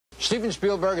Steven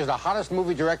Spielberg is the hottest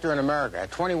movie director in America.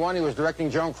 At 21, he was directing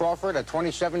Joan Crawford. At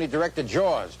 27, he directed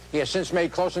Jaws. He has since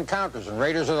made Close Encounters and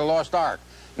Raiders of the Lost Ark.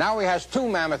 Now he has two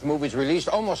mammoth movies released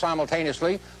almost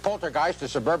simultaneously, Poltergeist, a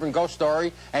suburban ghost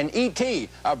story, and E.T.,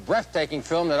 a breathtaking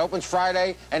film that opens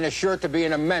Friday and is sure to be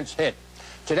an immense hit.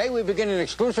 Today we begin an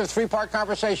exclusive three-part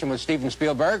conversation with Steven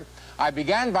Spielberg. I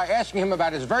began by asking him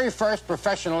about his very first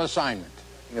professional assignment.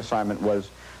 The assignment was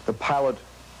the pilot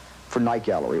for Night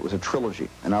Gallery. It was a trilogy,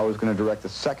 and I was going to direct the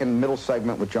second middle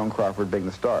segment with Joan Crawford being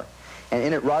the star. And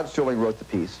in it, Rod Serling wrote the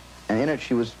piece, and in it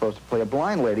she was supposed to play a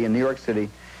blind lady in New York City.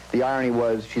 The irony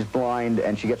was she's blind,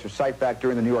 and she gets her sight back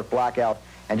during the New York blackout,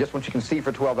 and just when she can see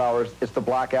for 12 hours, it's the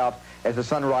blackout. As the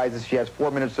sun rises, she has 4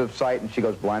 minutes of sight, and she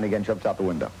goes blind again, jumps out the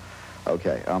window.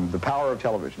 Okay, the power of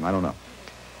television, I don't know.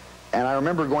 And I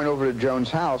remember going over to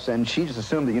Joan's house, and she just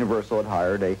assumed that Universal had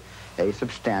hired a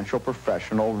substantial,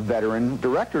 professional, veteran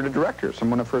director to direct her,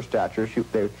 someone of her stature.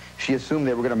 She assumed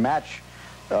they were going to match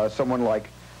someone like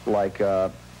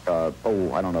oh,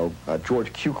 I don't know,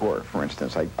 George Cukor, for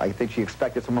instance. I think she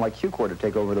expected someone like Cukor to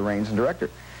take over the reins and direct her.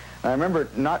 And I remember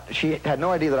she had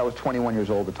no idea that I was 21 years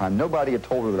old at the time. Nobody had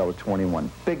told her that I was 21.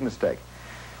 Big mistake.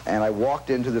 And I walked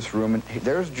into this room, and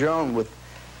there's Joan with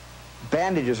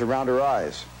bandages around her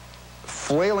eyes,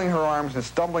 flailing her arms and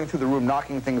stumbling through the room,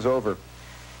 knocking things over,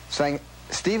 saying,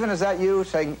 "Steven, is that you?"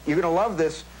 Saying, "You're going to love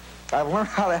this. I've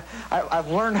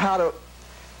learned how to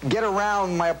get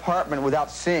around my apartment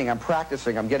without seeing. I'm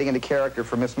practicing. I'm getting into character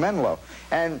for Miss Menlo."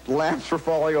 And lamps were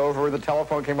falling over, and the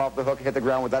telephone came off the hook and hit the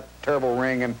ground with that terrible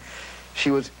ring, and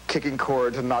she was kicking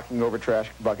cords and knocking over trash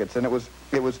buckets, and it was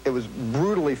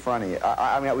brutally funny.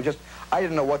 I mean, I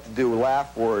didn't know what to do,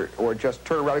 laugh or just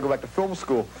turn around and go back to film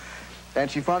school. And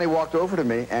she finally walked over to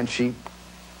me, and she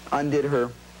undid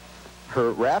her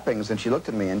wrappings, and she looked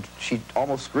at me, and she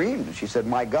almost screamed, and she said,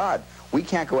 "My God, we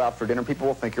can't go out for dinner. People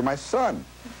will think you're my son."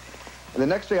 And the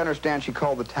next day, I understand, she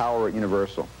called the tower at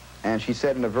Universal, and she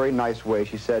said in a very nice way,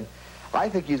 she said, "I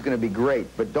think he's going to be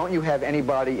great, but don't you have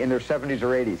anybody in their 70s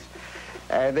or 80s?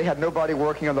 And they had nobody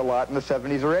working on the lot in the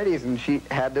 70s or 80s, and she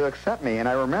had to accept me. And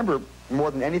I remember,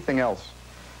 more than anything else,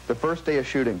 the first day of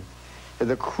shooting,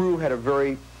 the crew had a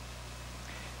very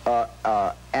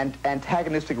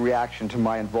antagonistic reaction to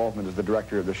my involvement as the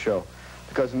director of the show.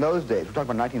 Because in those days, we're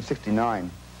talking about 1969,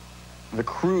 the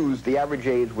crews, the average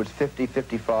age was 50,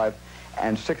 55,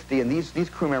 and 60, and these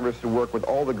crew members had worked with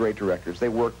all the great directors. They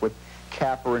worked with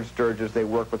Capper and Sturgis, they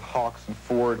worked with Hawks and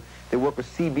Ford, they worked with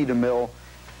C.B. DeMille.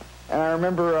 And I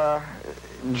remember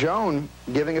Joan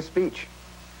giving a speech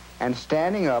and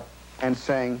standing up and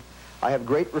saying, "I have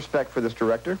great respect for this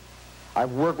director.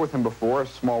 I've worked with him before, A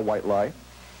Small White Lie,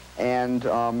 and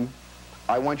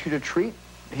I want you to treat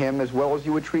him as well as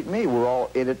you would treat me. We're all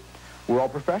in it. We're all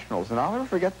professionals." And I'll never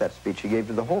forget that speech he gave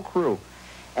to the whole crew.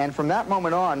 And from that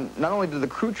moment on, not only did the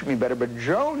crew treat me better, but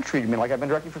Joan treated me like I've been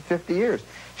directing for 50 years.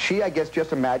 She, I guess,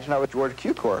 just imagined I was George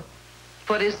Cukor.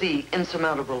 What is the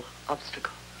insurmountable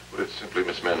obstacle? Well, it's simply,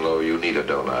 Miss Menlo, you need a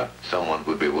donor. Someone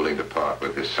who'd be willing to part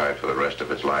with his sight for the rest of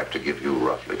his life to give you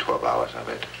roughly 12 hours of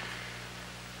it.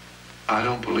 I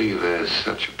don't believe there's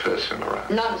such a person around.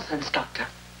 Nonsense, Doctor.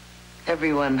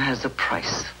 Everyone has a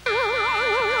price.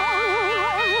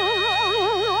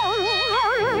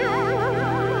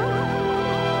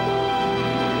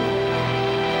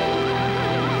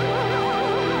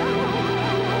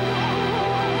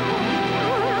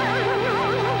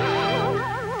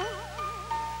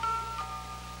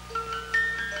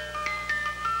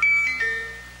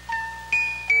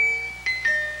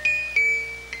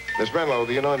 Miss Menlo,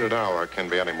 the anointed hour can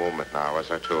be any moment now, as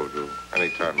I told you,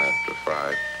 any time after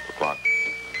 5 o'clock.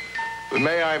 But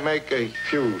may I make a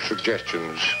few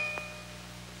suggestions?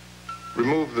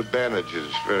 Remove the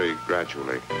bandages very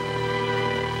gradually.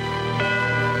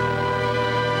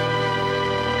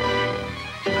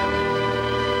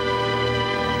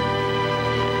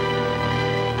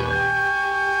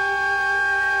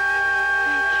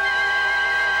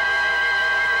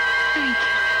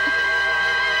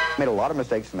 Made a lot of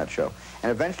mistakes in that show,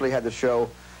 and eventually had the show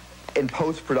in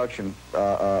post-production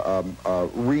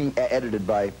re-edited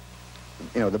by,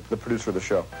 the producer of the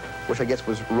show, which I guess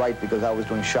was right because I was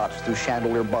doing shots through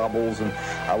chandelier baubles, and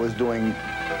I was doing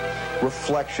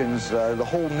reflections. The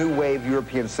whole new wave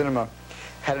European cinema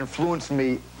had influenced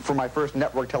me for my first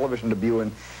network television debut,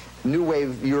 and new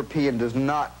wave European does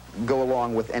not go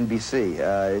along with NBC.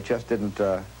 It just didn't,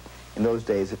 in those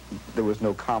days, there was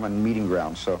no common meeting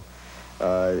ground, so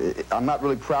I'm not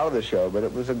really proud of the show, but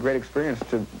it was a great experience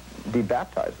to be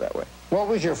baptized that way. What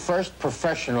was your first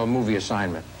professional movie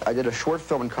assignment? I did a short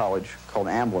film in college called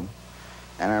Amblin,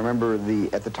 and I remember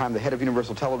at the time the head of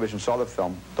Universal Television saw the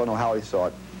film, don't know how he saw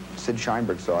it, Sid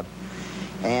Sheinberg saw it.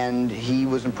 And he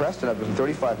was impressed enough. It was in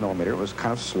 35 millimeter. It was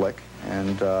kind of slick.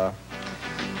 And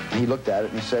he looked at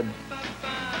it and he said,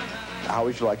 how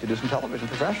would you like to do some television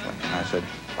professionally? And I said,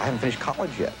 I haven't finished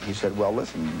college yet. He said, well,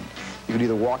 listen, you could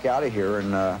either walk out of here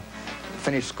and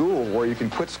finish school, or you can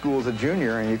quit school as a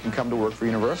junior and you can come to work for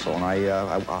Universal. And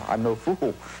I'm no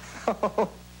fool.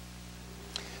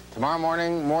 Tomorrow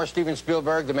morning, more Steven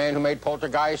Spielberg, the man who made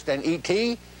Poltergeist and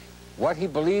E.T., what he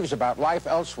believes about life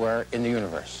elsewhere in the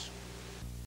universe.